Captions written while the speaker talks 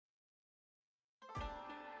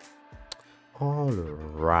All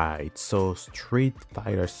right, so Street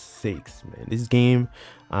Fighter 6, man. This game,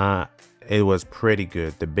 uh, it was pretty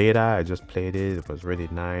good. The beta, I just played it. It was really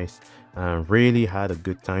nice. Really had a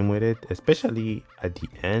good time with it, especially at the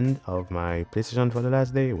end of my PlayStation for the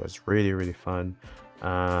last day. It was really, really fun.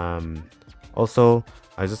 Um, Also,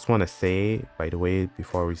 I just want to say, by the way,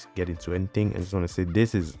 before we get into anything, I just want to say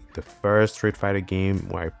this is the first Street Fighter game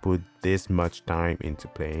where I put this much time into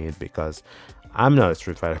playing it because I'm not a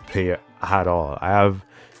Street Fighter player at all. I have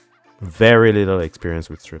very little experience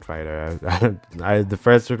with Street Fighter. The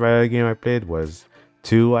first Street Fighter game I played was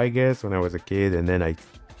 2, I guess, when I was a kid, and then I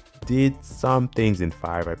did some things in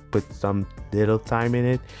 5. I put some little time in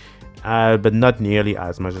it, but not nearly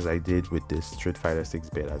as much as I did with this Street Fighter 6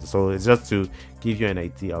 beta. So it's just to give you an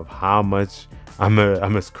idea of how much I'm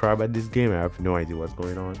a scrub at this game. I have no idea what's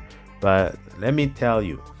going on, but let me tell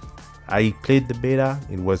you, I played the beta.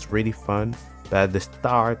 It was really fun, but at the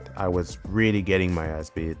start I was really getting my ass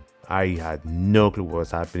beat. I had no clue what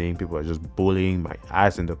was happening. People were just bullying my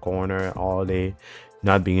ass in the corner all day,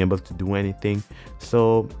 not being able to do anything.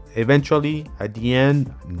 So eventually, at the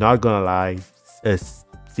end, not gonna lie, a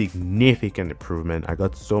significant improvement. I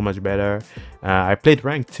got so much better. I played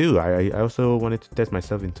ranked too. I also wanted to test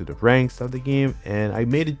myself into the ranks of the game, and I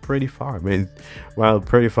made it pretty far. I mean, well,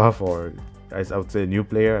 pretty far for, as I would say, a new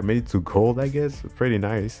player. I made it to gold, I guess. Pretty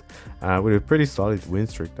nice, with a pretty solid win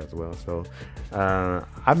streak as well. So I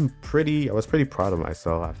was pretty proud of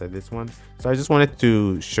myself after this one. So I just wanted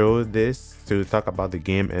to show this to talk about the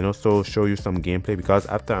game and also show you some gameplay, because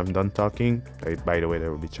after I'm done talking, by the way,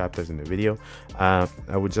 there will be chapters in the video. I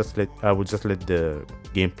would just let the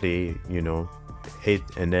gameplay, hit,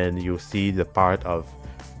 and then you'll see the part of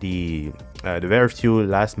the very few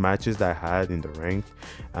last matches that I had in the rank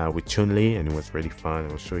with Chun, and it was really fun.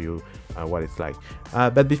 I'll show you what it's like.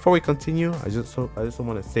 But before we continue, I just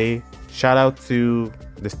want to say shout out to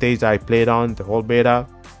the stage that I played on, the whole beta,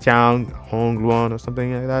 Tiang Hongluan or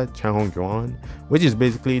something like that, Tiang Hongluan, which is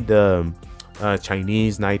basically the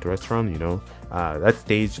Chinese night restaurant. That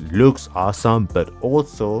stage looks awesome, but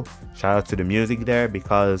also shout out to the music there,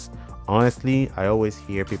 because honestly, I always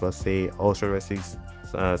hear people say, "Oh, Street Fighter 6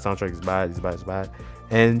 soundtrack is bad, it's bad."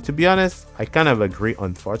 And to be honest, I kind of agree.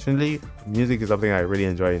 Unfortunately, music is something I really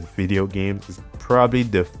enjoy in video games. It's probably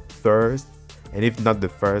the first, and if not the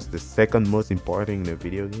first, the second most important in a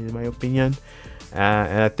video game, in my opinion.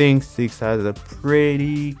 And I think 6 has a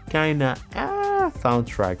pretty kind of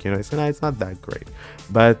soundtrack. It's not that great,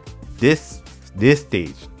 but this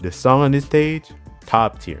stage, the song on this stage,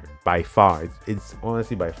 top tier by far. It's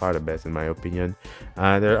honestly by far the best in my opinion.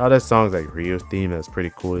 There are other songs like Ryo's theme that's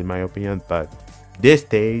pretty cool in my opinion, but this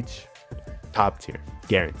stage, top tier,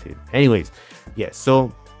 guaranteed. Anyways, yeah,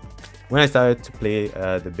 so when I started to play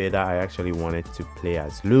the beta, I actually wanted to play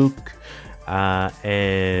as Luke,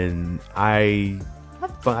 and I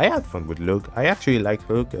had fun with Luke. I actually like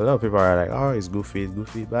Luke. A lot of people are like, "Oh, it's goofy,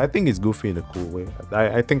 but I think it's goofy in a cool way.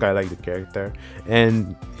 I think I like the character,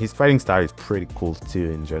 and his fighting style is pretty cool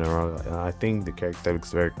too in general. I think the character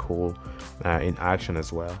looks very cool in action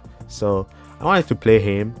as well. So I wanted to play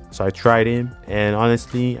him, so I tried him, and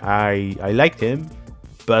honestly, I liked him.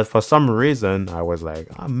 But for some reason, I was like,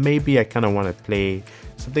 maybe I kind of want to play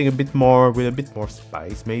something a bit more with a bit more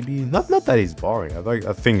spice. Maybe not that it's boring.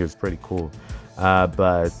 I think it's pretty cool.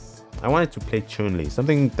 But I wanted to play Chun,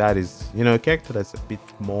 something that is, a character that's a bit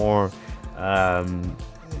more.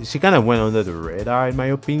 She kind of went under the radar, in my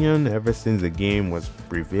opinion, ever since the game was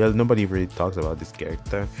revealed. Nobody really talks about this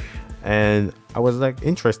character, and I was like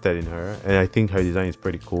interested in her, and I think her design is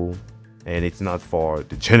pretty cool, and it's not for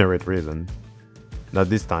degenerate reason, not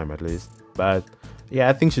this time at least. But yeah,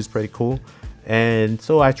 I think she's pretty cool. And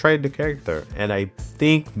so I tried the character, and I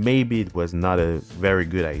think maybe it was not a very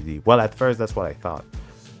good idea. Well, at first that's what I thought,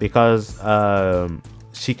 because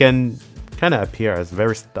she can kind of appear as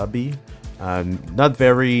very stubby, not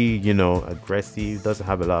very aggressive, doesn't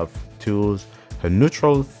have a lot of tools. Her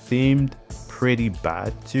neutral seemed pretty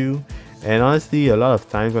bad too, and honestly, a lot of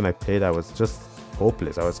times when I played, I was just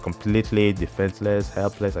hopeless. I was completely defenseless,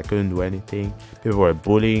 helpless. I couldn't do anything. People were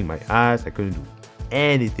bullying my ass. I couldn't do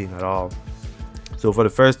anything at all. So for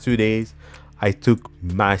the first 2 days, I took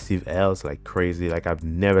massive L's like crazy, like I've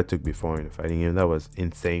never took before in a fighting game. That was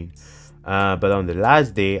insane. But on the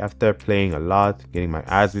last day, after playing a lot, getting my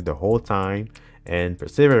ass beat the whole time, and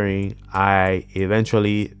persevering, I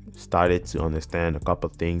eventually started to understand a couple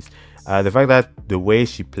things. The fact that the way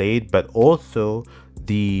she played, but also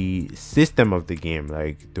the system of the game,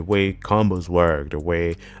 like the way combos work, the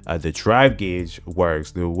way the drive gauge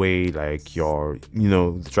works, the way like your,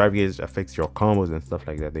 the drive gauge affects your combos and stuff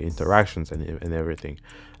like that, the interactions and everything.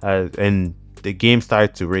 And the game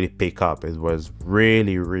started to really pick up. It was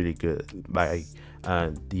really, really good by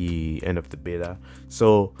the end of the beta.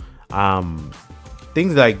 So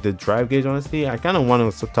things like the drive gauge, honestly, I kind of want to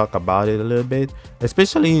also talk about it a little bit,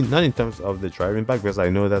 especially not in terms of the drive impact, because I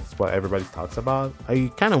know that's what everybody talks about. I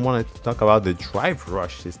kind of wanted to talk about the drive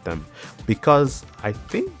rush system, because I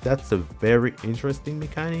think that's a very interesting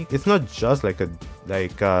mechanic. It's not just like a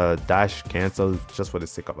dash cancel just for the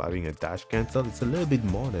sake of having a dash cancel. It's a little bit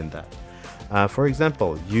more than that. For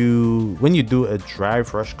example, when you do a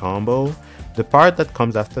drive rush combo, the part that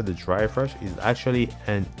comes after the drive rush is actually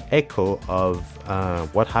an echo of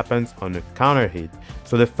what happens on a counter hit.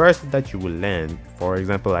 So the first that you will land, for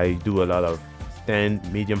example, I do a lot of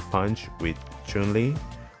stand medium punch with Chun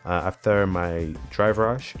after my drive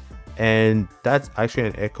rush, and that's actually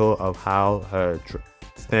an echo of how her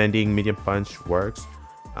standing medium punch works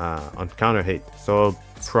on counter hit. So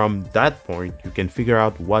from that point, you can figure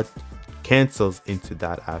out what cancels into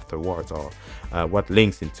that afterwards, or what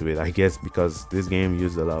links into it, I guess, because this game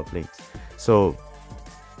uses a lot of links. So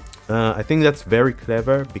I think that's very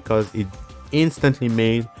clever, because it instantly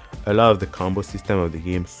made a lot of the combo system of the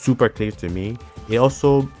game super clear to me. It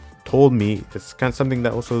also told me, it's kind of something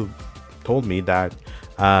that also told me that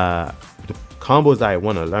the combos that I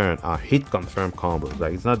want to learn are hit confirm combos.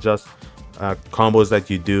 Like, it's not just combos that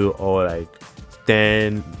you do, or like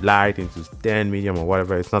stand light into stand medium or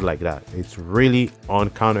whatever. It's not like that. It's really on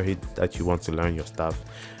counter hit that you want to learn your stuff,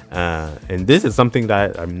 and this is something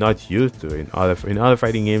that I'm not used to. In other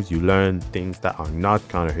fighting games, you learn things that are not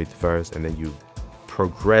counter hit first, and then you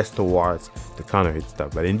progress towards the counter hit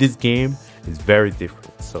stuff. But in this game, it's very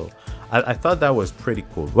different. So I thought that was pretty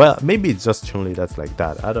cool. Well, maybe it's just Chun that's like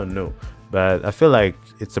that, I don't know, but I feel like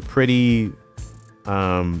it's a pretty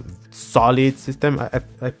solid system.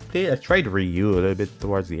 I tried Ryu a little bit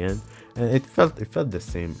towards the end, and it felt the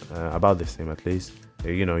same, about the same at least.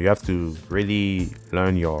 You have to really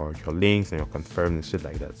learn your links and your confirms and shit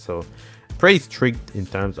like that. So pretty strict in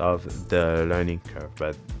terms of the learning curve,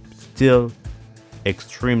 but still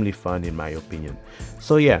extremely fun in my opinion.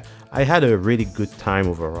 So yeah, I had a really good time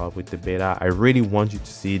overall with the beta. I really want you to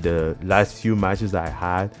see the last few matches that I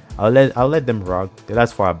had. I'll let them rock. They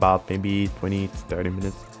last for about maybe 20 to 30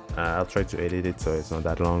 minutes. I'll try to edit it so it's not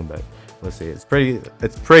that long, but we'll see. It's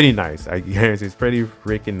pretty nice. I guarantee it's pretty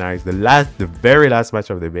freaking nice. The very last match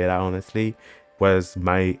of the beta, honestly, was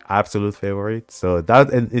my absolute favorite. So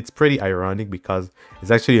and it's pretty ironic because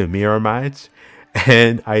it's actually a mirror match,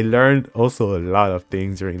 and I learned also a lot of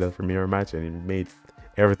things during that mirror match, and it made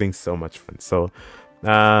everything so much fun. So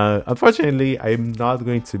unfortunately, I'm not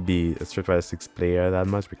going to be a Street Fighter 6 player that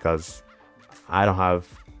much, because I don't have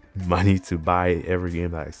money to buy every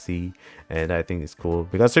game that I see, and I think it's cool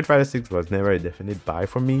because Street Fighter 6 was never a definite buy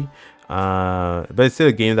for me, but it's still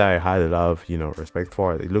a game that I had a lot of respect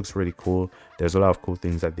for. It looks really cool. There's a lot of cool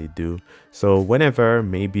things that they do. So whenever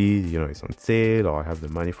maybe it's on sale or I have the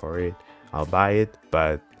money for it, I'll buy it.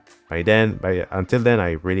 But until then,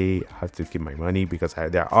 I really have to keep my money, because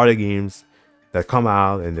there are other games that come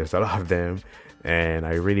out, and there's a lot of them, and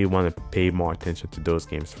I really want to pay more attention to those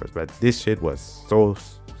games first. But this shit was so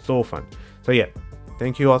fun. So yeah,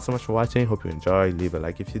 thank you all so much for watching. Hope you enjoyed. Leave a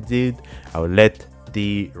like if you did. I will let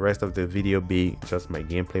the rest of the video be just my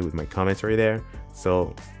gameplay with my commentary there.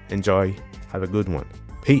 So enjoy. Have a good one.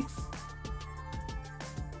 Peace.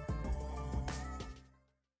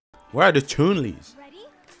 Where are the Chun-Lis?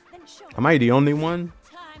 Am I the only one?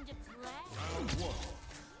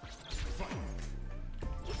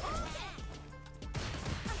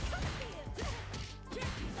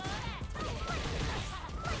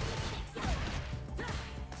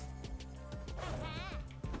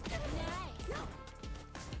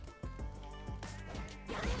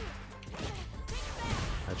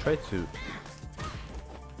 I tried to.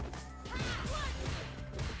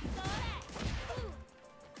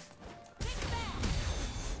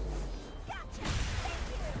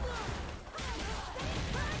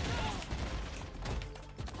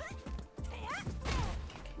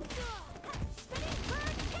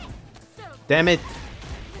 Damn it!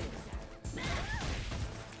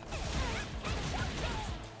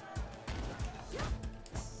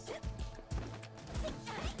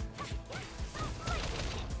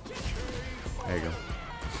 There you go.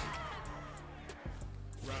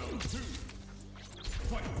 Round 2.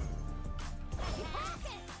 Fight.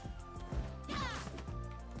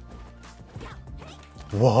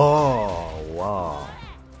 Whoa, wow.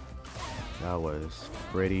 That was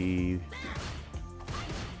pretty...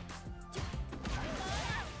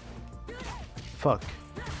 Fuck.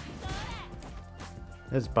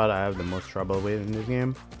 This part I have the most trouble with in this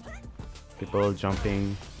game. People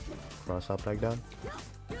jumping cross up like that.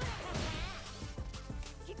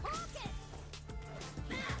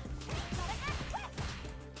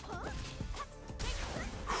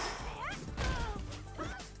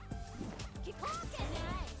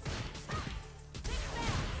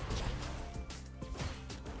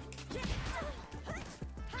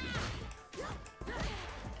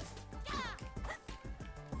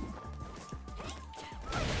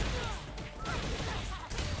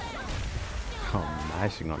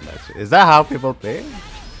 Mashing on that shit. Is that how people play?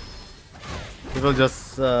 People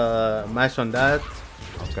just mash on that?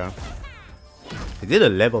 Okay. He did a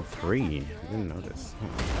level 3. I didn't know this.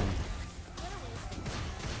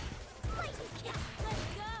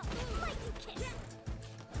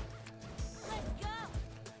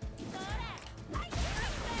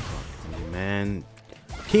 Oh, man.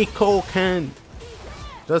 Kiko can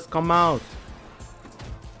just come out.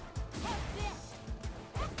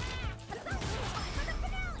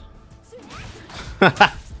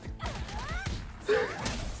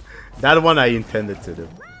 That one I intended to do.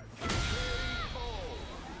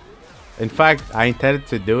 In fact, I intended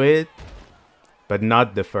to do it, but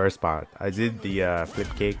not the first part. I did the flip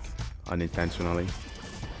kick unintentionally,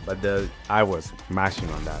 but I was mashing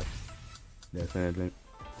on that. Definitely.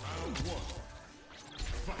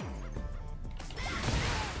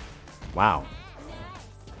 Wow.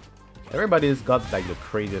 Everybody's got like the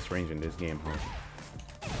craziest range in this game, huh?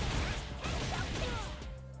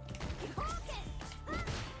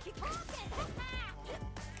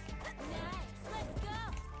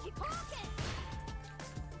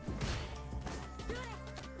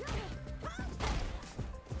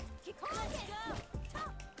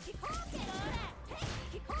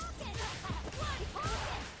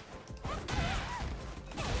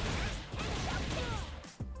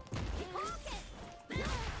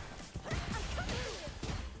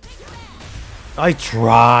 I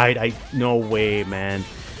tried. No way, man.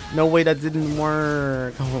 No way, that didn't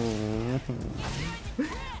work.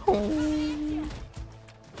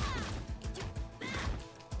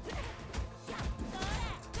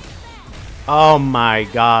 Oh my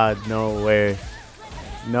god, no way.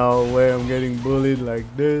 No way I'm getting bullied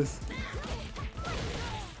like this.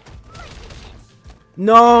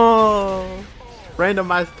 No!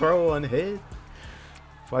 Randomized throw on hit.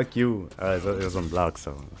 Fuck you. It was on block,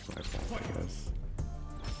 so it's my fault, I guess.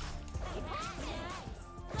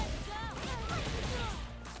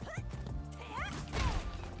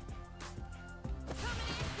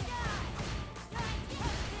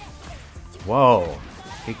 Whoa.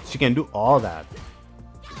 She can do all that.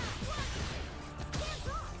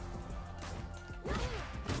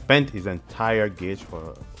 Spent his entire gauge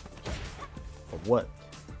for what?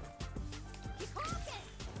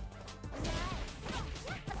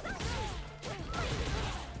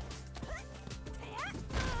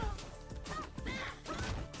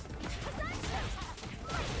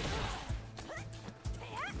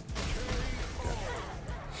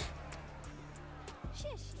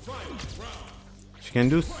 She can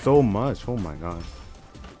do so much. Oh my god.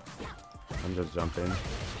 I'm just jumping.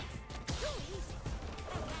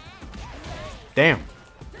 Damn.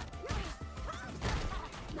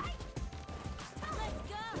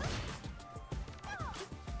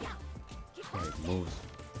 Oh, it moves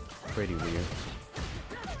pretty weird.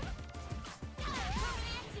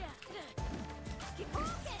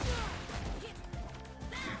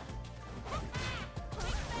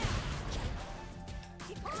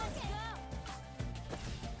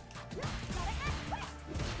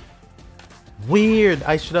 Weird.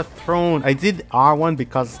 I should have thrown. I did R1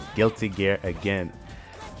 because guilty gear again.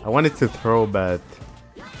 I wanted to throw, but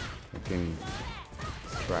I can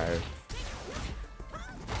try.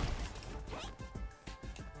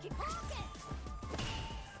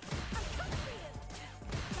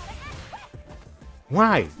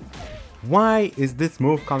 Why? Why is this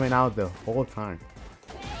move coming out the whole time?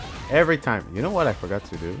 Every time. You know what I forgot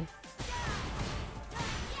to do?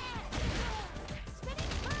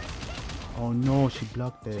 Oh no, she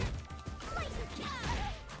blocked it.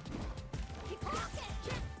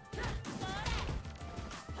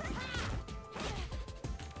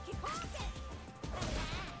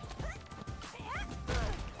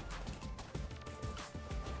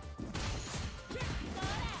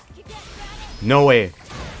 No way.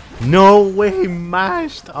 No way,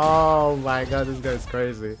 mashed. Oh my god, this guy's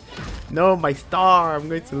crazy. No, my star. I'm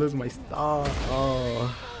going to lose my star.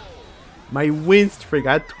 Oh. My win streak.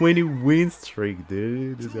 I had 20 win streak,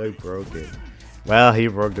 dude. This guy broke it. Well, he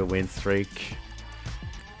broke the win streak.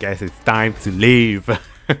 Guess it's time to leave.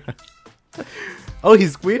 Oh,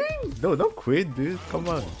 he's quitting? No, don't quit, dude. Come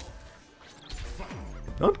on.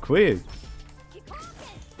 Don't quit.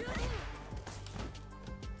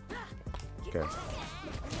 Okay.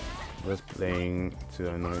 Just playing to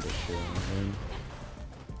annoy the shit out of him.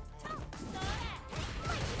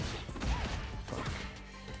 Fuck.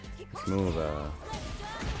 Let's move,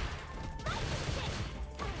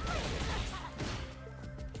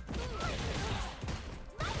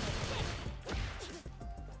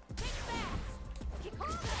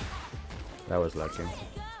 that was lucky.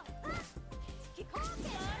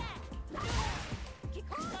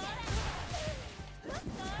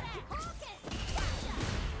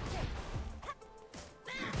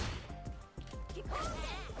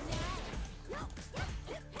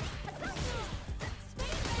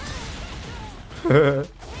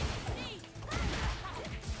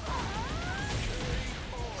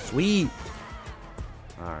 Sweet.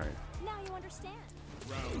 All right. Now you understand.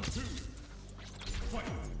 Round 2. Fight.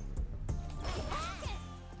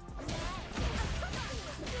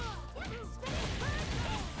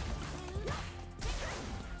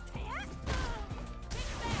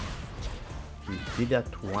 He did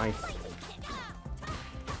that twice.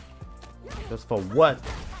 Just for what?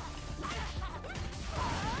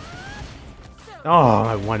 Oh,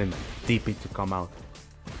 I wanted DP to come out.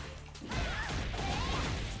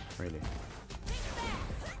 Really?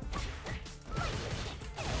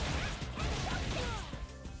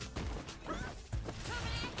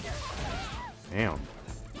 Damn.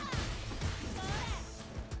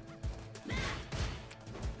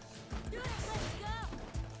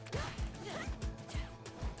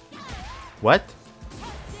 What?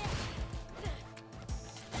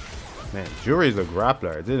 Man, Jury's a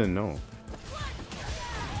grappler. I didn't know.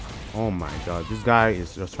 Oh my god, this guy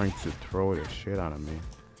is just trying to throw the shit out of me.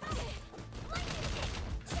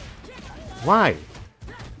 Why?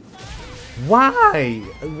 Why?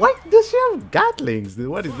 Why does she have gatlings?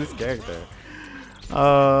 What is this character?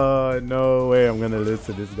 No way I'm gonna lose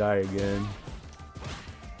to this guy again.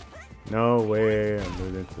 No way I'm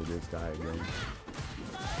losing to this guy again.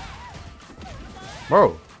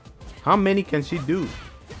 Bro, how many can she do?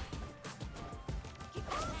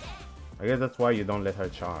 I guess that's why you don't let her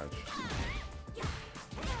charge.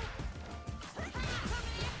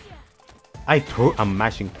 I'm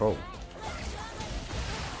mashing throw.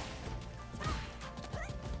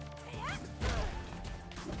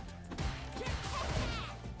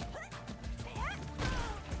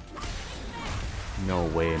 No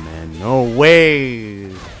way, man. No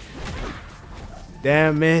way.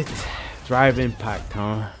 Damn it. Drive impact,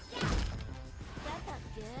 huh?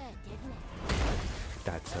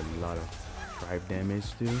 That's a lot of drive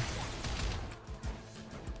damage, dude.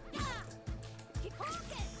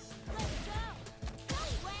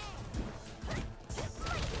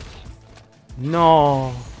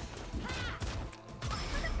 No.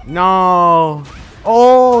 No.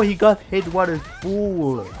 Oh, he got hit. What a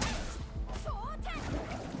fool.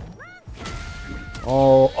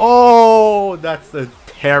 Oh, that's a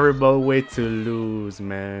terrible way to lose,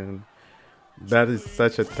 man. That is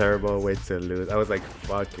such a terrible way to lose. I was like,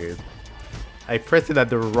 fuck it. I pressed it at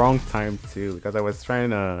the wrong time too, because I was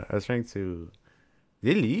trying to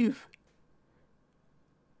Did he leave?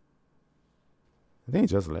 I think he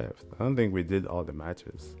just left. I don't think we did all the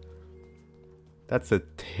matches. That's a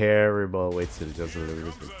terrible way to just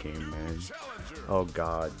lose this game, man. Oh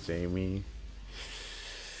god, Jamie.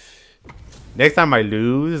 Next time I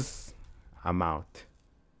lose, I'm out.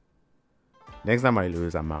 Next time I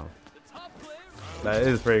lose, I'm out. That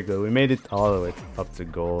is pretty good. We made it all the way up to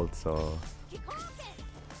gold, so...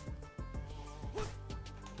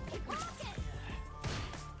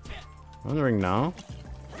 Wondering now?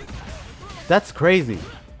 That's crazy.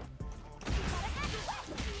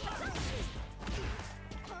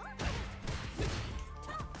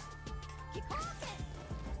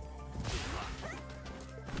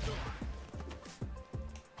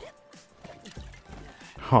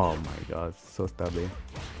 Oh my god, so stubby.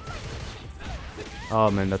 Oh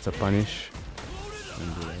man, that's a punish.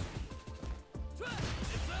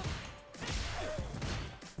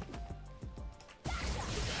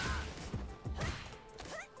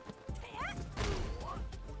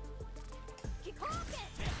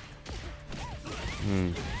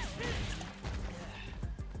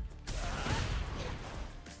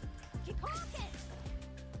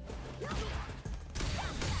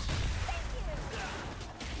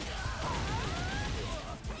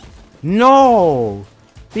 No!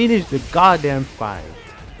 Finish the goddamn fight.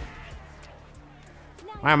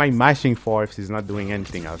 Why am I mashing for if she's not doing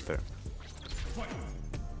anything out there?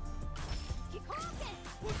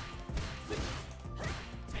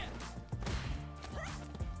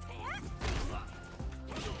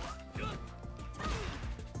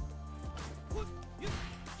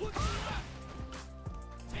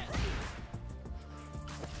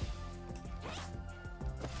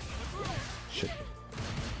 Shit.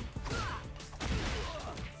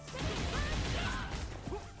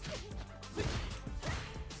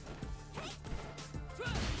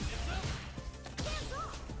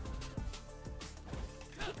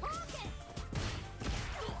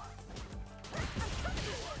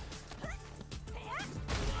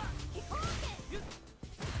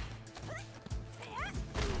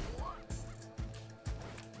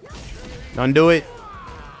 Don't do it.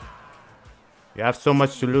 You have so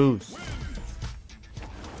much to lose.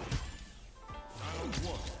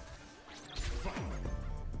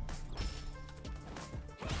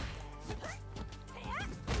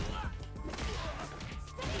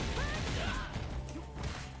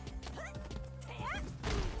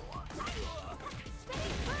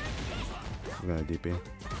 I'm gonna DP.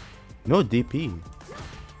 No DP.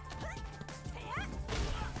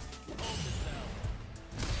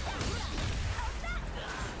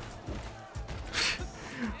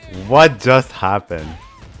 What just happened?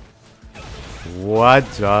 What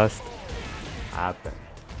just happened?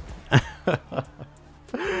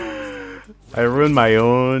 I ruined my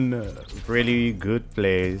own really good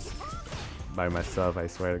plays by myself, I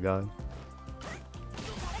swear to God.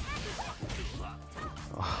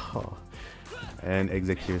 Oh. And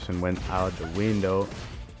execution went out the window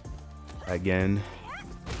again.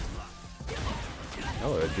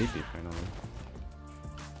 Oh, a DP finally.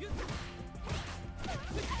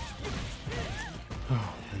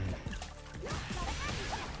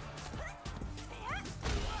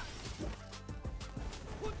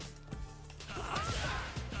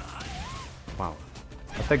 Wow.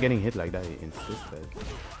 After getting hit like that, he insisted.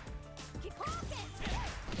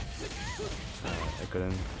 I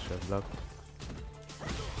couldn't shove block.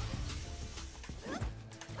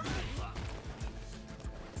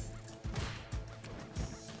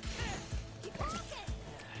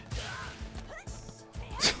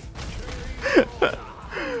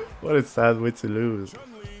 What a sad way to lose.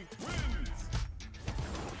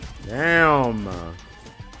 Damn.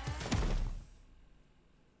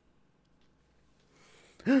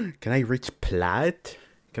 Can I reach plat?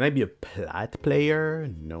 Can I be a plat player?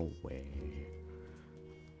 No way.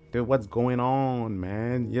 Dude, what's going on,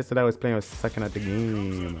 man? Yesterday I was playing, I was second at the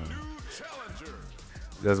game.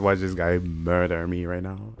 Just watch this guy murder me right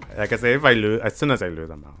now. Like I said, if I lose, as soon as I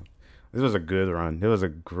lose, I'm out. This was a good run. It was a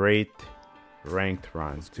great ranked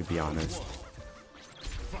run, to be honest.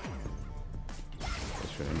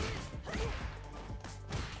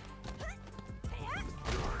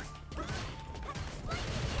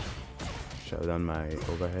 Shut down my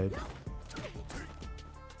overhead.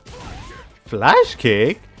 Flash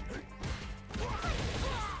kick?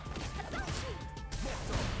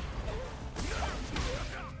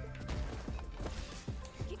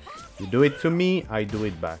 You do it to me, I do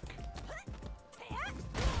it back.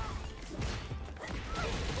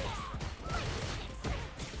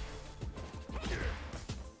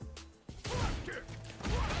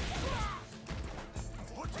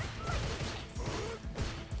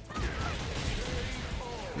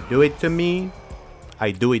 You do it to me,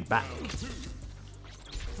 I do it back.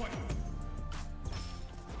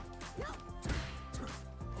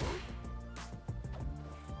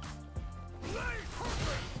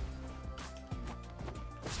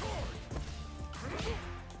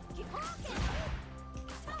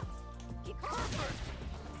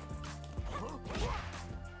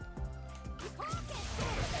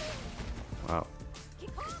 Wow.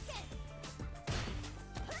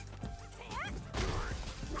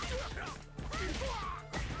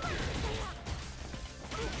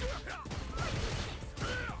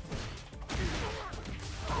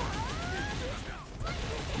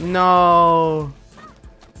 No.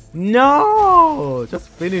 No. Just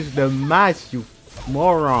finish the match, you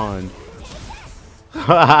moron.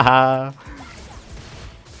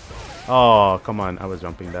 Oh, come on. I was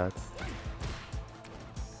jumping that.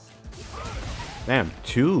 Damn,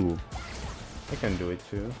 2. I can do it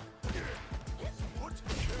too.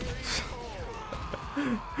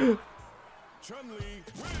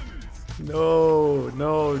 No,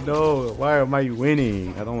 no, no. Why am I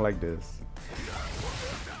winning? I don't like this.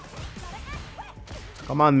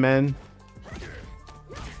 Come on, man.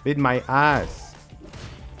 Beat my ass.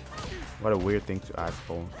 What a weird thing to ask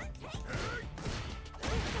for.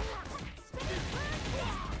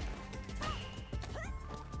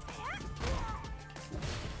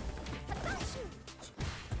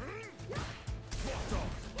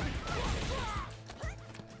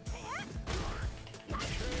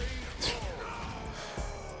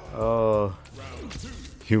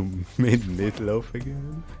 You made meatloaf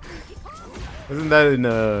again? Wasn't that in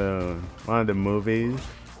one of the movies?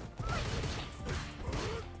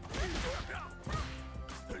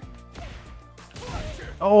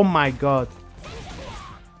 Oh my god.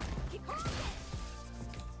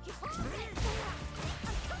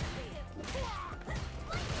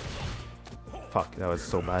 Fuck, that was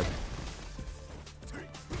so bad.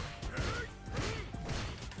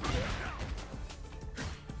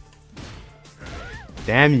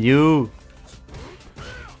 Damn you!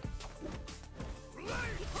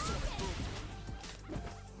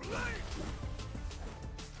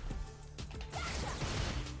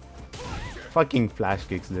 Fucking flash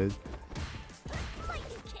kicks, dude.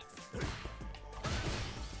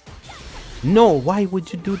 No, why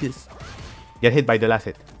would you do this? Get hit by the last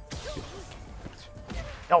hit.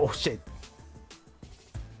 Oh shit.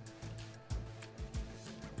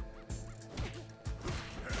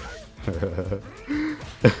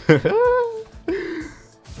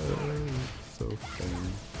 So funny.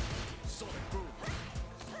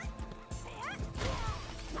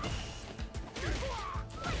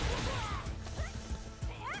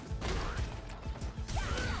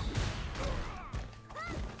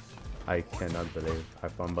 I cannot believe I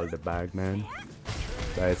fumbled the bag, man.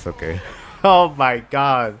 That's okay. Oh my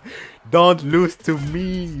god. Don't lose to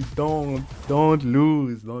me. Don't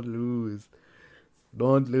lose. Don't lose.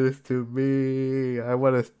 Don't lose to me. I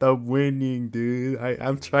want to stop winning, dude.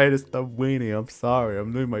 I'm trying to stop winning. I'm sorry.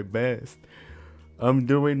 I'm doing my best. I'm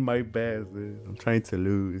doing my best, dude. I'm trying to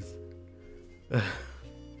lose.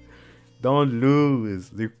 Don't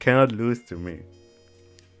lose. You cannot lose to me.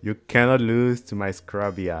 You cannot lose to my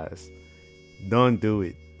scrubby ass. Don't do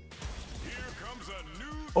it.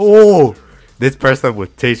 Oh! This person will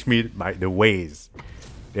teach me the ways.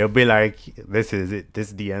 They'll be like, this is it. This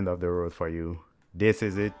is the end of the road for you. This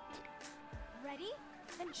is it. Ready?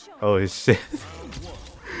 Then show Oh shit.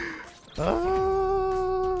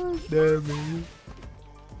 Ah, damn it.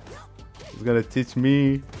 He's gonna teach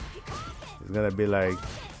me. He's gonna be like,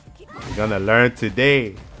 you're gonna learn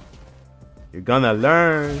today. You're gonna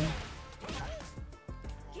learn.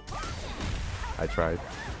 I tried.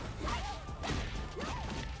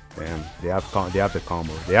 Damn, they have the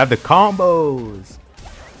combos. They have the combos.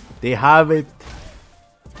 They have it.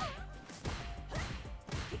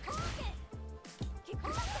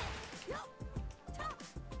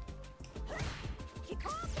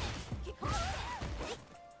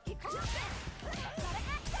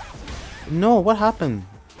 No, what happened?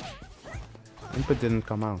 Input didn't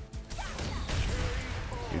come out.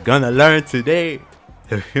 You're gonna learn today.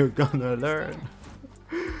 You're gonna learn.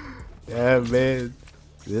 Yeah, man.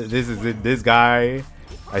 This is it. This guy,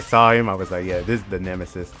 I saw him. I was like, yeah, this is the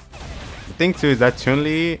nemesis. The thing too is that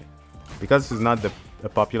Chun-Li, because she's not a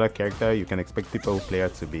popular character, you can expect people who play her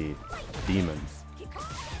to be demons.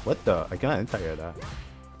 What the? I can't entire that.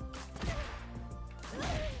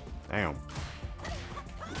 Damn.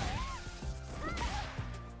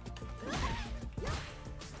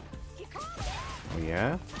 Oh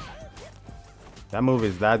yeah? That move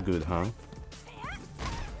is that good, huh?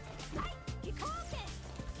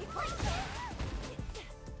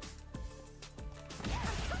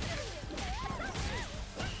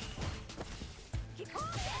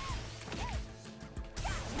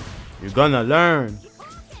 You're gonna learn.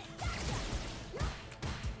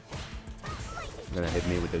 You're gonna hit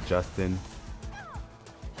me with the Justin.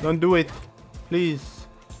 Don't do it, please.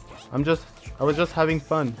 I was just having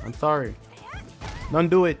fun. I'm sorry. Don't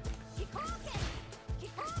do it.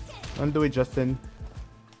 Don't do it, Justin.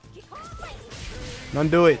 Don't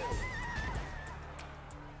do it.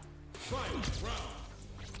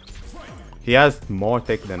 He has more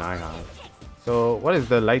tech than I have. So what is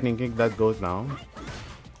the lightning kick that goes down?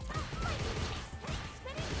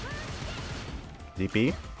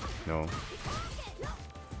 DP? No.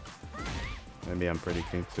 Maybe I'm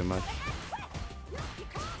predicting too much.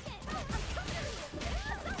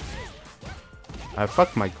 I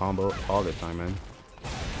fuck my combo all the time, man.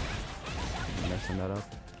 I'm messing that up.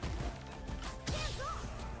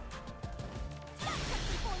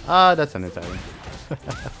 Ah, that's an Italian.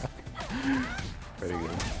 Pretty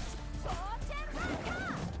good.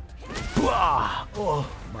 Oh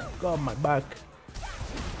my god, my back.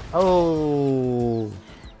 Oh,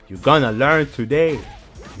 you're gonna learn today.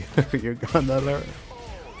 You're gonna learn.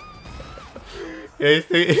 Yeah,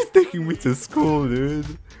 he's taking me to school,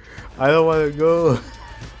 dude. I don't want to go.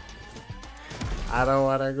 I don't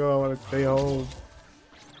want to go. I want to stay home.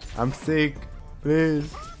 I'm sick.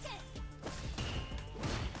 Please.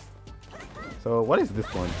 So what is this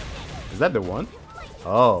one? Is that the one?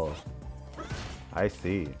 Oh, I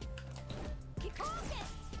see.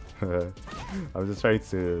 I'm just trying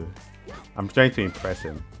to. I'm trying to impress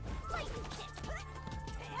him.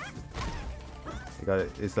 Because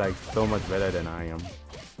it's like so much better than I am.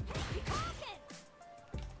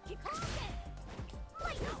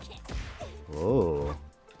 Oh.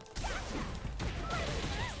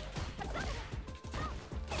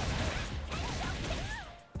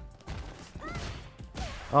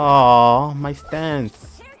 Oh, my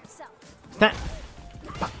stance. Prepare yourself. Stand.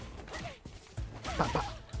 Pa. Pa, pa,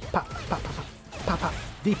 pa, pa, pa, pa, pa.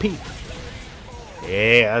 DP.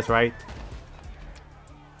 Yeah, that's right.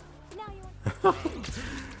 Now you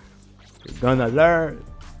You're gonna learn.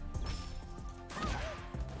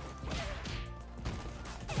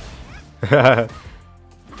 keep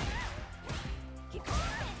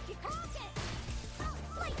walking. Keep walking.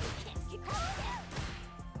 Lightning kicks. Keep walking.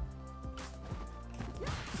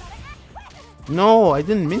 No, I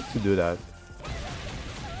didn't mean to do that.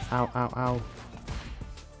 Ow, ow, ow.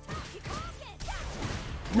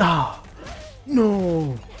 No.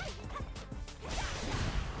 No.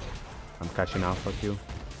 I'm catching out, fuck you.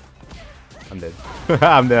 I'm dead.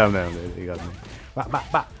 I'm dead, I'm dead, I'm dead. You got me. Ba, ba,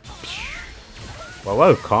 ba. Wow,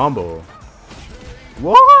 what a combo.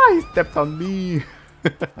 Why? He stepped on me.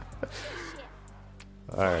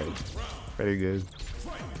 Alright. Pretty good.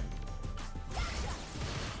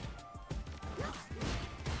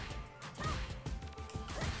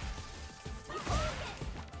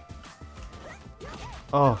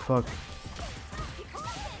 Oh fuck.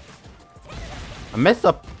 I messed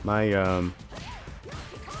up my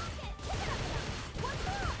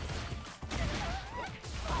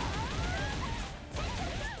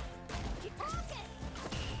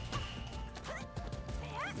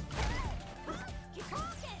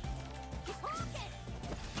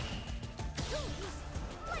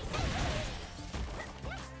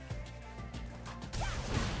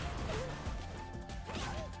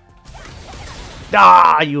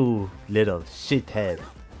Ah, you little shithead.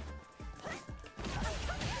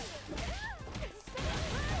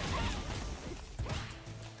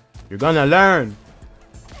 You're gonna learn.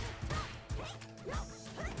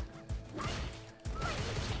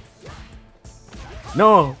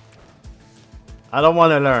 No. I don't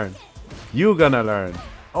want to learn. You gonna learn.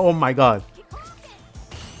 Oh my god.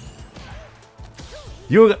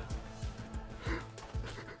 You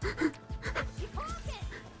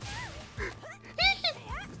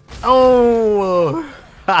Oh!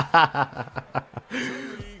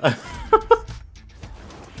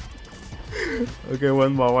 Okay,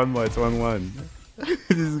 one more, it's 1-1.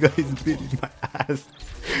 This guy is beating my ass.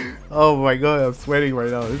 Oh my god, I'm sweating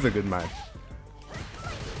right now. This is a good match.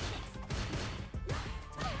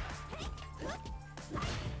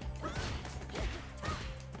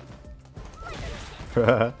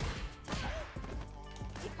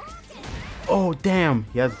 Oh damn,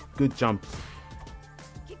 he has good jumps.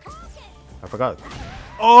 I forgot.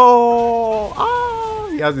 Oh, oh,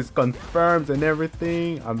 he has his confirms and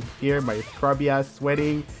everything. I'm here, my scrubby ass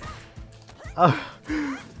sweating.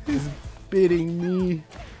 He's beating me.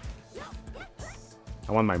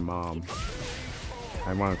 I want my mom.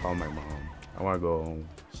 I want to call my mom. I want to go home.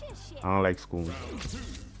 I don't like school.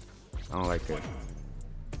 I don't like it.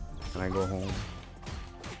 Can I go home?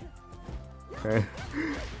 Okay.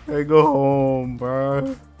 I go home,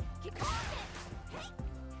 bro.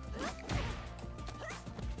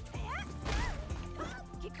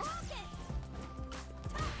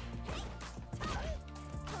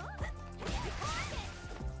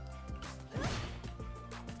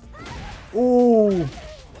 Ooh.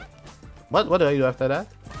 What do I do after that?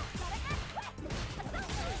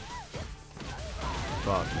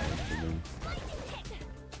 Fuck, man.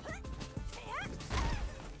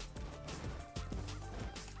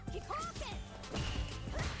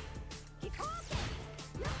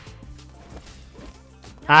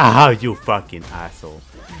 Ah, you fucking asshole.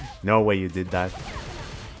 No way you did that.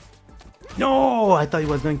 No, I thought he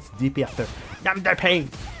was going to DP after. I'm the pain.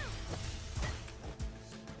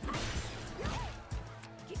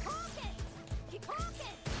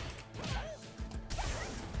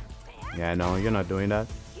 Yeah, no, you're not doing that.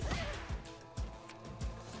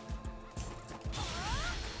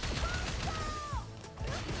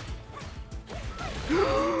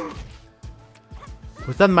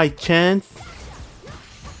 Was that my chance?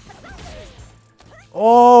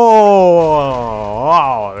 Oh,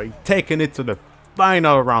 taking it to the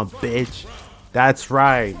final round, bitch. That's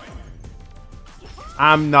right.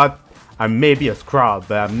 I may be a scrub,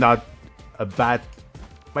 but I'm not a bad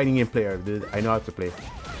fighting game player, dude. I know how to play.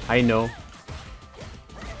 I know.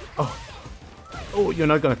 Oh, you're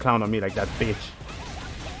not gonna clown on me like that, bitch.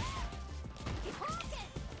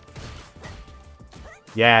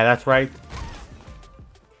 Yeah, that's right.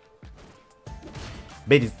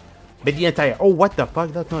 Bait is bait the entire. Oh, what the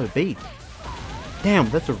fuck? That's not a bait. Damn,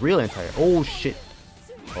 that's a real entire. Oh shit.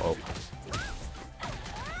 Oh.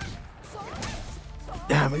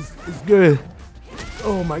 Damn, it's good.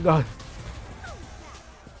 Oh my god.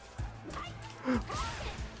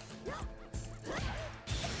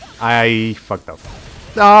 I fucked up.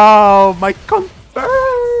 Oh, my confirms.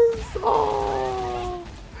 Oh,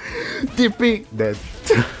 dipping dead.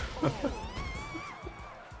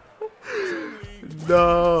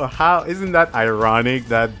 No, how isn't that ironic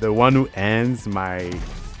that the one who ends my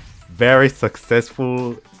very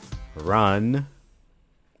successful run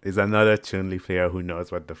is another Chun player who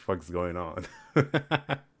knows what the fuck's going on.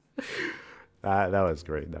 That was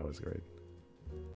great. That was great.